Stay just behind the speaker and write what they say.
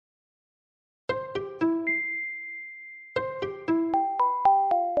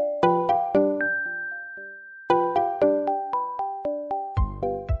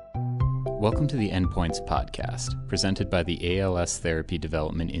Welcome to the Endpoints podcast, presented by the ALS Therapy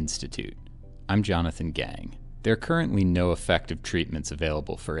Development Institute. I'm Jonathan Gang. There are currently no effective treatments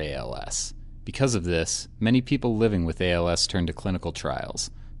available for ALS. Because of this, many people living with ALS turn to clinical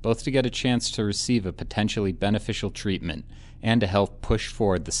trials, both to get a chance to receive a potentially beneficial treatment and to help push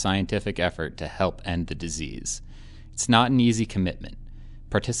forward the scientific effort to help end the disease. It's not an easy commitment.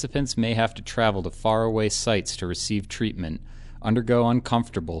 Participants may have to travel to faraway sites to receive treatment, undergo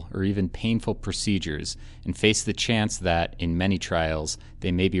uncomfortable or even painful procedures, and face the chance that, in many trials,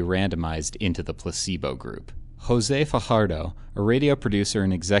 they may be randomized into the placebo group. Jose Fajardo, a radio producer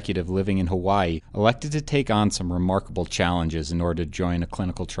and executive living in Hawaii, elected to take on some remarkable challenges in order to join a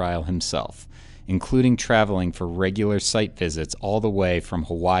clinical trial himself, including traveling for regular site visits all the way from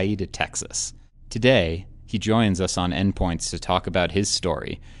Hawaii to Texas. Today, he joins us on Endpoints to talk about his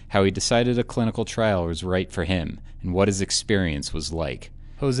story, how he decided a clinical trial was right for him, and what his experience was like.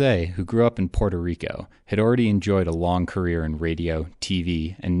 Jose, who grew up in Puerto Rico, had already enjoyed a long career in radio,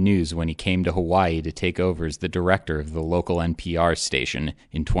 TV, and news when he came to Hawaii to take over as the director of the local NPR station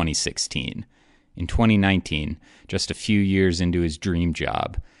in 2016. In 2019, just a few years into his dream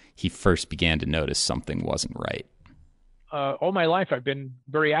job, he first began to notice something wasn't right. All my life, I've been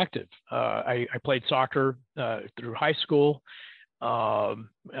very active. I played soccer through high school.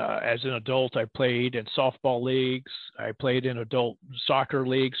 As an adult, I played in softball leagues. I played in adult soccer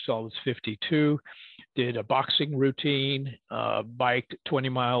leagues till I was 52. Did a boxing routine, biked 20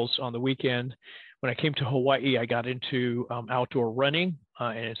 miles on the weekend. When I came to Hawaii, I got into outdoor running,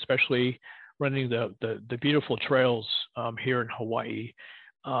 and especially running the beautiful trails here in Hawaii.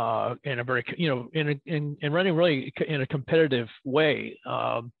 In a very, in running really in a competitive way,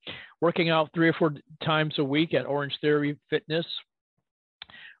 working out 3 or 4 times a week at Orange Theory Fitness.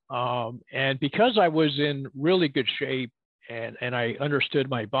 And because I was in really good shape and I understood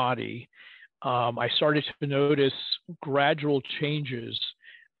my body, I started to notice gradual changes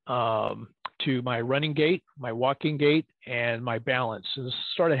to my running gait, my walking gait, and my balance. And this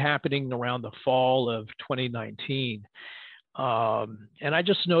started happening around the fall of 2019. And I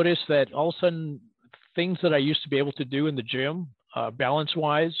just noticed that all of a sudden, things that I used to be able to do in the gym,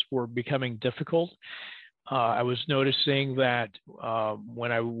 balance-wise, were becoming difficult. I was noticing that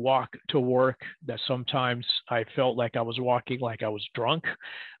when I walk to work, that sometimes I felt like I was walking like I was drunk,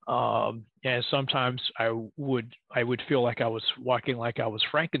 and sometimes I would feel like I was walking like I was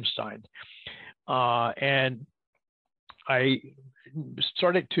Frankenstein, and I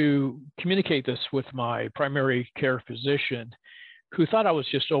started to communicate this with my primary care physician, who thought I was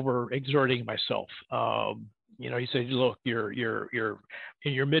just overexerting myself. He said, "Look, you're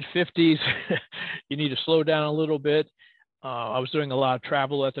in your mid 50s. You need to slow down a little bit." I was doing a lot of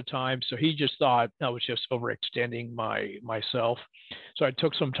travel at the time, so he just thought I was just overextending myself. So I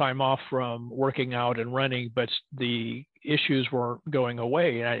took some time off from working out and running, but the issues weren't going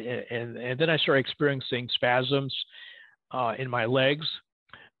away, and then I started experiencing spasms in my legs,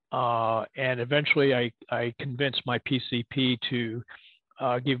 and eventually I convinced my PCP to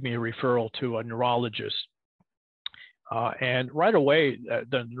give me a referral to a neurologist. And right away,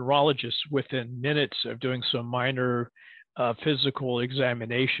 the neurologist, within minutes of doing some minor physical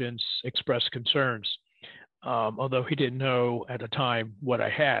examinations, expressed concerns. Although he didn't know at the time what I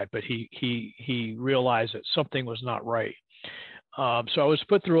had, but he realized that something was not right. So I was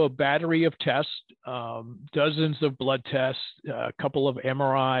put through a battery of tests, dozens of blood tests, a couple of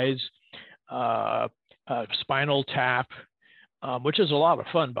MRIs, spinal tap, which is a lot of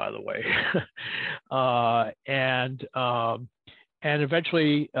fun, by the way, and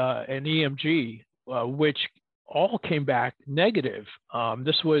eventually an EMG, which all came back negative.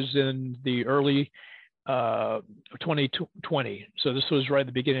 This was in the early 2020, so this was right at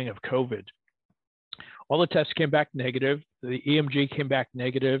the beginning of COVID. All the tests came back negative. The EMG came back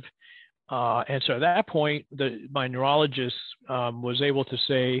negative. And so at that point, my neurologist was able to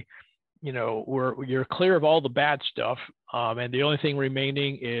say, you're clear of all the bad stuff. And the only thing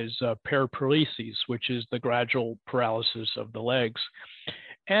remaining is paraparesis, which is the gradual paralysis of the legs.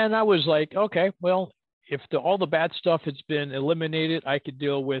 And I was like, okay, well, if all the bad stuff has been eliminated, I could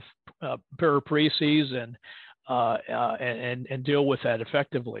deal with paraparesis and deal with that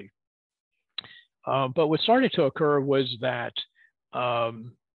effectively. But what started to occur was that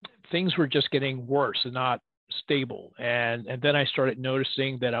things were just getting worse and not stable. And then I started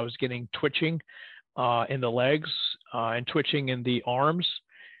noticing that I was getting twitching in the legs and twitching in the arms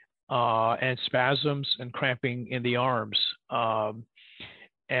and spasms and cramping in the arms.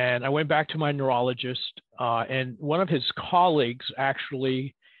 And I went back to my neurologist, and one of his colleagues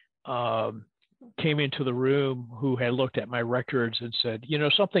actually came into the room who had looked at my records and said,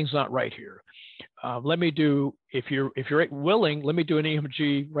 something's not right here. Let me do, if you're willing, let me do an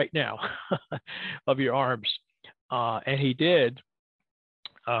EMG right now of your arms. And he did.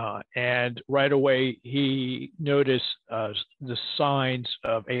 And right away, he noticed the signs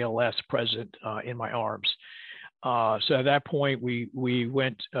of ALS present in my arms. So at that point, we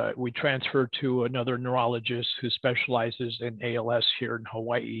transferred to another neurologist who specializes in ALS here in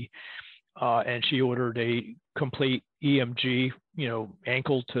Hawaii. And she ordered a complete EMG,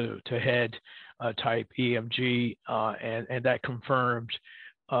 ankle to head type EMG, and that confirmed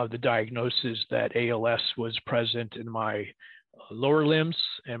the diagnosis that ALS was present in my lower limbs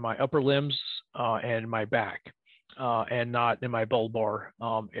and my upper limbs and my back, and not in my bulbar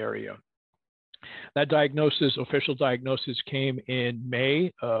area. That official diagnosis, came in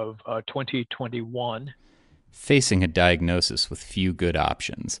May of 2021. Facing a diagnosis with few good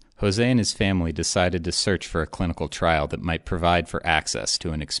options, Jose and his family decided to search for a clinical trial that might provide for access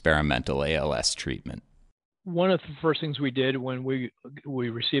to an experimental ALS treatment. One of the first things we did when we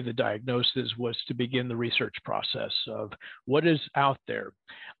received the diagnosis was to begin the research process of what is out there.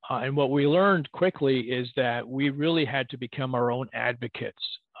 And what we learned quickly is that we really had to become our own advocates,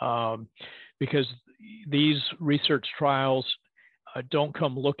 because these research trials don't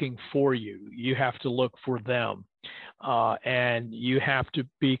come looking for you. You have to look for them. And you have to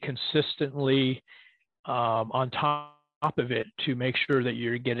be consistently on top of it to make sure that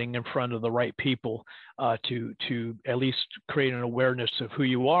you're getting in front of the right people to at least create an awareness of who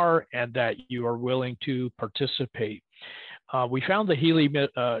you are and that you are willing to participate. We found the Healy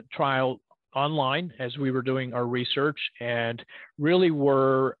trial online as we were doing our research, and really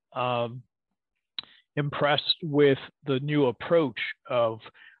were impressed with the new approach of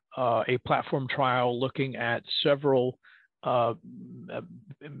a platform trial looking at several possible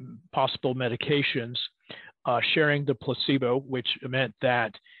medications, sharing the placebo, which meant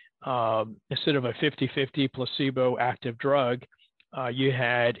that instead of a 50-50 placebo active drug, you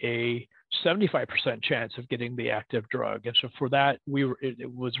had a 75% chance of getting the active drug. And so for that,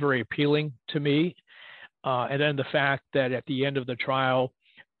 it was very appealing to me. And then the fact that at the end of the trial,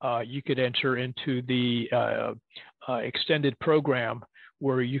 you could enter into the extended program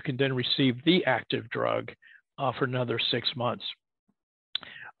where you can then receive the active drug for another 6 months.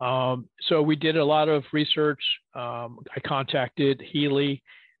 So we did a lot of research. I contacted Healy,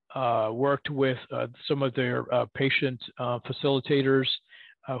 worked with some of their patient facilitators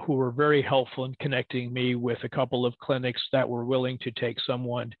who were very helpful in connecting me with a couple of clinics that were willing to take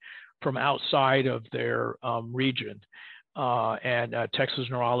someone from outside of their region. And Texas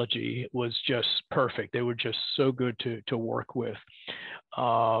Neurology was just perfect. They were just so good to work with.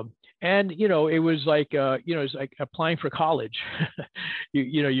 And it was like it's like applying for college.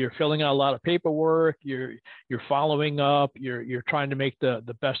 You're filling out a lot of paperwork. You're following up. You're trying to make the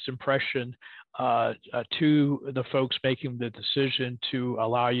best impression to the folks making the decision to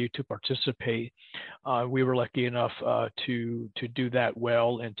allow you to participate. We were lucky enough to do that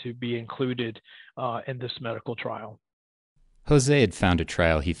well and to be included in this medical trial. Jose had found a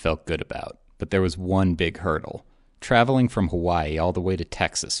trial he felt good about, but there was one big hurdle: traveling from Hawaii all the way to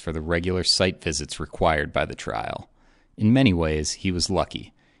Texas for the regular site visits required by the trial. In many ways, he was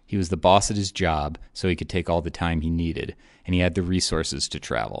lucky. He was the boss at his job, so he could take all the time he needed, and he had the resources to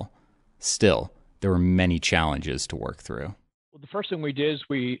travel. Still, there were many challenges to work through. Well, the first thing we did is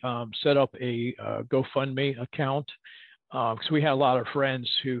we set up a GoFundMe account, because we had a lot of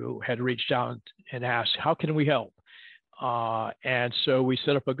friends who had reached out and asked, how can we help? And so we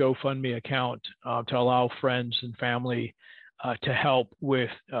set up a GoFundMe account to allow friends and family to help with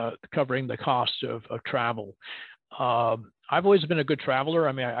covering the cost of travel. I've always been a good traveler.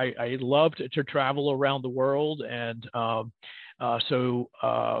 I mean, I loved to travel around the world. And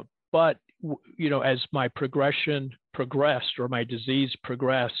but as my progression progressed, or my disease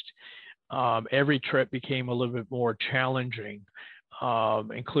progressed, every trip became a little bit more challenging,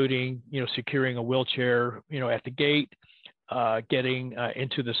 including, securing a wheelchair, at the gate, getting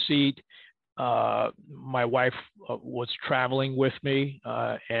into the seat. My wife was traveling with me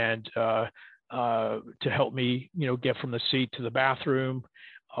and to help me, get from the seat to the bathroom,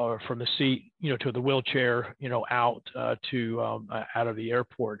 or from the seat, to the wheelchair, out out of the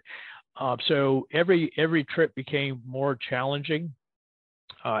airport. So every trip became more challenging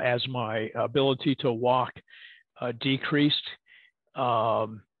as my ability to walk decreased.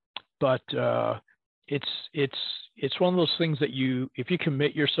 But it's one of those things that if you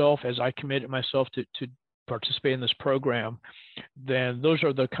commit yourself, as I committed myself to participate in this program, then those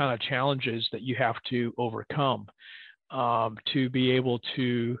are the kind of challenges that you have to overcome to be able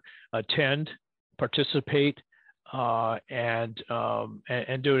to attend participate and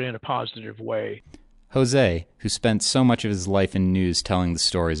do it in a positive way. Jose, who spent so much of his life in news telling the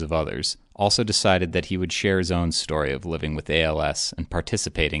stories of others, also decided that he would share his own story of living with ALS and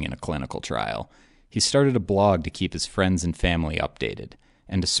participating in a clinical trial. He started a blog to keep his friends and family updated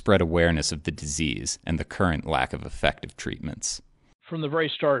and to spread awareness of the disease and the current lack of effective treatments. From the very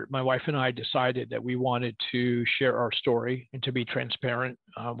start, my wife and I decided that we wanted to share our story and to be transparent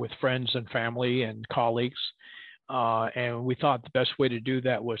with friends and family and colleagues. And we thought the best way to do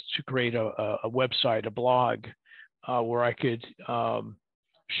that was to create a website, a blog, where I could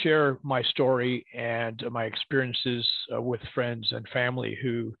share my story and my experiences with friends and family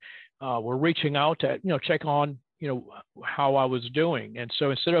who were reaching out to, check on, how I was doing. And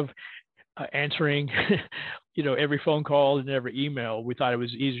so instead of answering, every phone call and every email, we thought it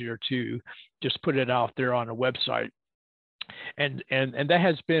was easier to just put it out there on a website. And that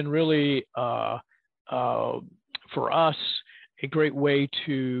has been really, for us, a great way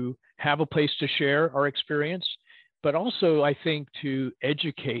to have a place to share our experience, but also, I think, to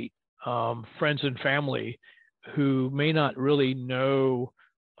educate friends and family who may not really know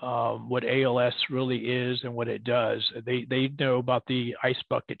what ALS really is and what it does. They know about the Ice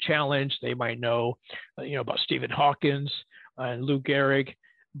Bucket Challenge. They might know, about Stephen Hawkins and Lou Gehrig,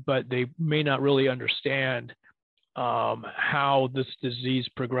 but they may not really understand how this disease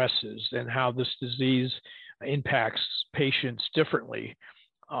progresses and how this disease impacts patients differently,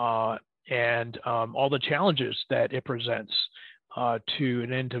 and all the challenges that it presents to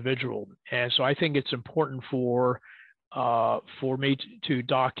an individual. And so I think it's important for me to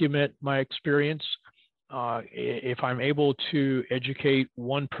document my experience. If I'm able to educate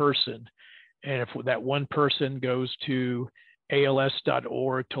one person, and if that one person goes to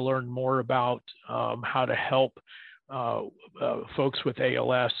ALS.org to learn more about how to help folks with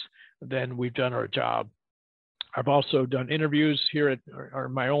ALS, then we've done our job. I've also done interviews here at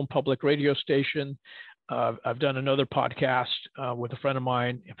my own public radio station. I've done another podcast with a friend of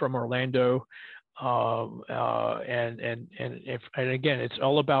mine from Orlando. And again, it's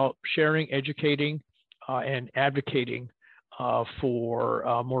all about sharing, educating, and advocating for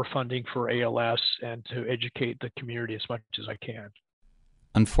more funding for ALS and to educate the community as much as I can.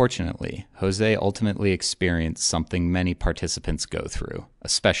 Unfortunately, Jose ultimately experienced something many participants go through,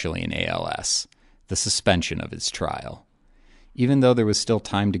 especially in ALS: the suspension of his trial. Even though there was still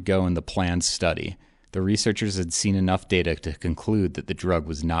time to go in the planned study, the researchers had seen enough data to conclude that the drug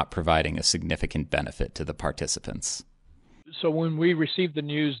was not providing a significant benefit to the participants. So when we received the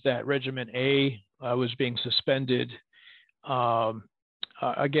news that Regimen A was being suspended,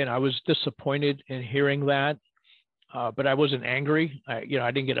 again, I was disappointed in hearing that, but I wasn't angry. I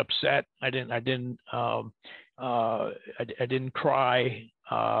didn't get upset. I didn't cry.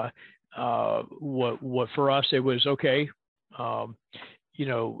 What for us, it was okay.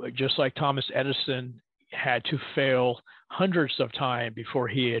 Just like Thomas Edison had to fail hundreds of times before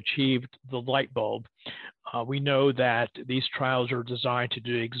he achieved the light bulb, we know that these trials are designed to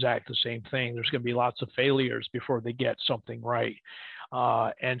do exactly the same thing. There's going to be lots of failures before they get something right.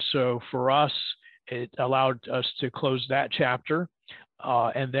 And so for us, it allowed us to close that chapter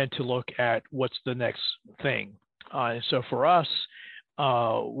and then to look at what's the next thing. And so for us,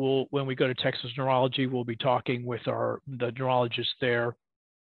 when we go to Texas Neurology, we'll be talking with the neurologist there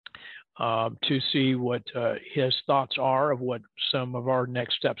to see what his thoughts are of what some of our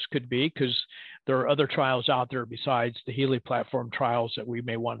next steps could be, because there are other trials out there besides the Healy platform trials that we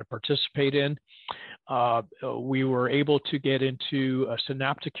may want to participate in. We were able to get into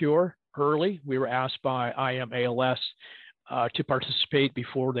Synapticure early. We were asked by IMALS to participate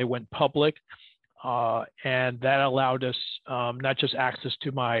before they went public. And that allowed us not just access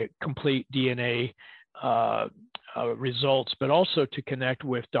to my complete DNA results, but also to connect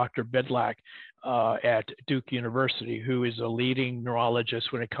with Dr. Bedlack at Duke University, who is a leading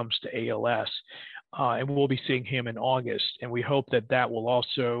neurologist when it comes to ALS. And we'll be seeing him in August. And we hope that will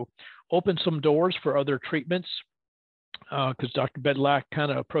also open some doors for other treatments, because Dr. Bedlack kind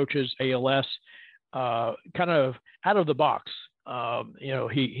of approaches ALS kind of out of the box.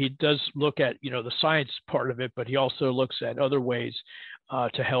 He does look at, the science part of it, but he also looks at other ways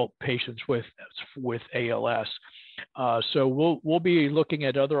to help patients with ALS. So we'll be looking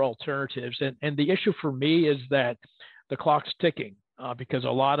at other alternatives. And the issue for me is that the clock's ticking because a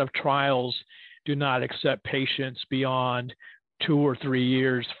lot of trials do not accept patients beyond 2 or 3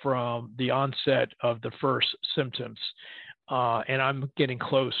 years from the onset of the first symptoms. And I'm getting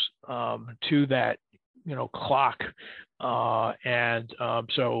close to that, clock.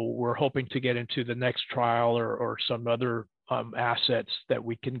 So we're hoping to get into the next trial or some other assets that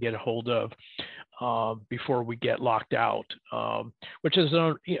we can get a hold of before we get locked out, which is,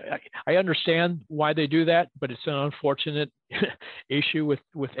 I understand why they do that, but it's an unfortunate issue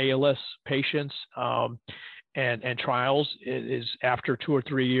with ALS patients and trials. It is after 2 or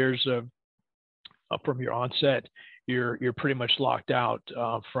 3 years from your onset, you're pretty much locked out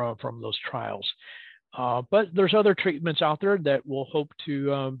from those trials. But there's other treatments out there that we'll hope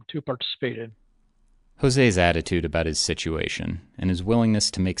to participate in. Jose's attitude about his situation and his willingness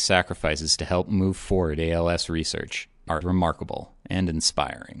to make sacrifices to help move forward ALS research are remarkable and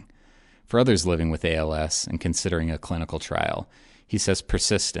inspiring. For others living with ALS and considering a clinical trial, he says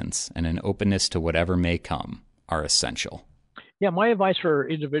persistence and an openness to whatever may come are essential. Yeah, my advice for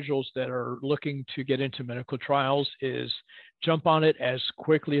individuals that are looking to get into medical trials is jump on it as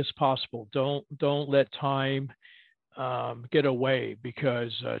quickly as possible. Don't let time get away,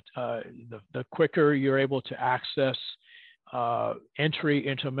 because the quicker you're able to access entry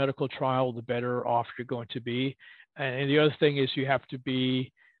into a medical trial, the better off you're going to be. And the other thing is you have to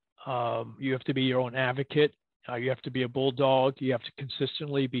be your own advocate. You have to be a bulldog. You have to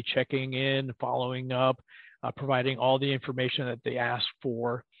consistently be checking in, following up, providing all the information that they ask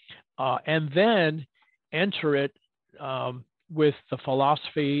for, and then enter it with the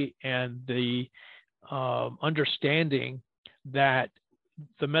philosophy and the understanding that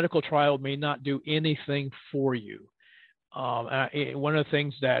the medical trial may not do anything for you. One of the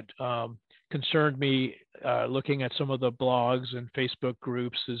things that concerned me looking at some of the blogs and Facebook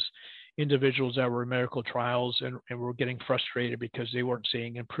groups is individuals that were in medical trials and were getting frustrated because they weren't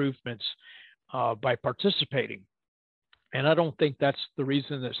seeing improvements by participating. And I don't think that's the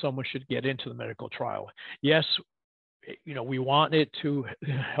reason that someone should get into the medical trial. Yes, we want it to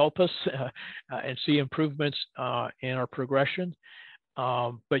help us and see improvements in our progression,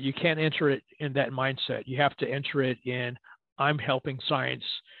 but you can't enter it in that mindset. You have to enter it in, I'm helping science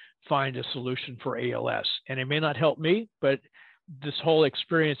find a solution for ALS. And it may not help me, but this whole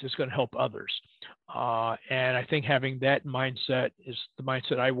experience is going to help others. And I think having that mindset is the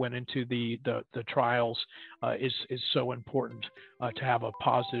mindset I went into the trials is so important to have a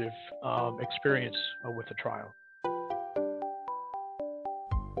positive experience with the trial.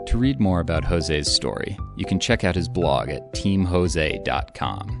 To read more about Jose's story, you can check out his blog at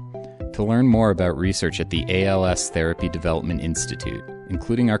teamjose.com. To learn more about research at the ALS Therapy Development Institute,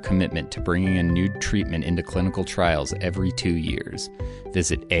 including our commitment to bringing a new treatment into clinical trials every 2 years,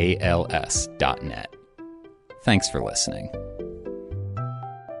 visit als.net. Thanks for listening.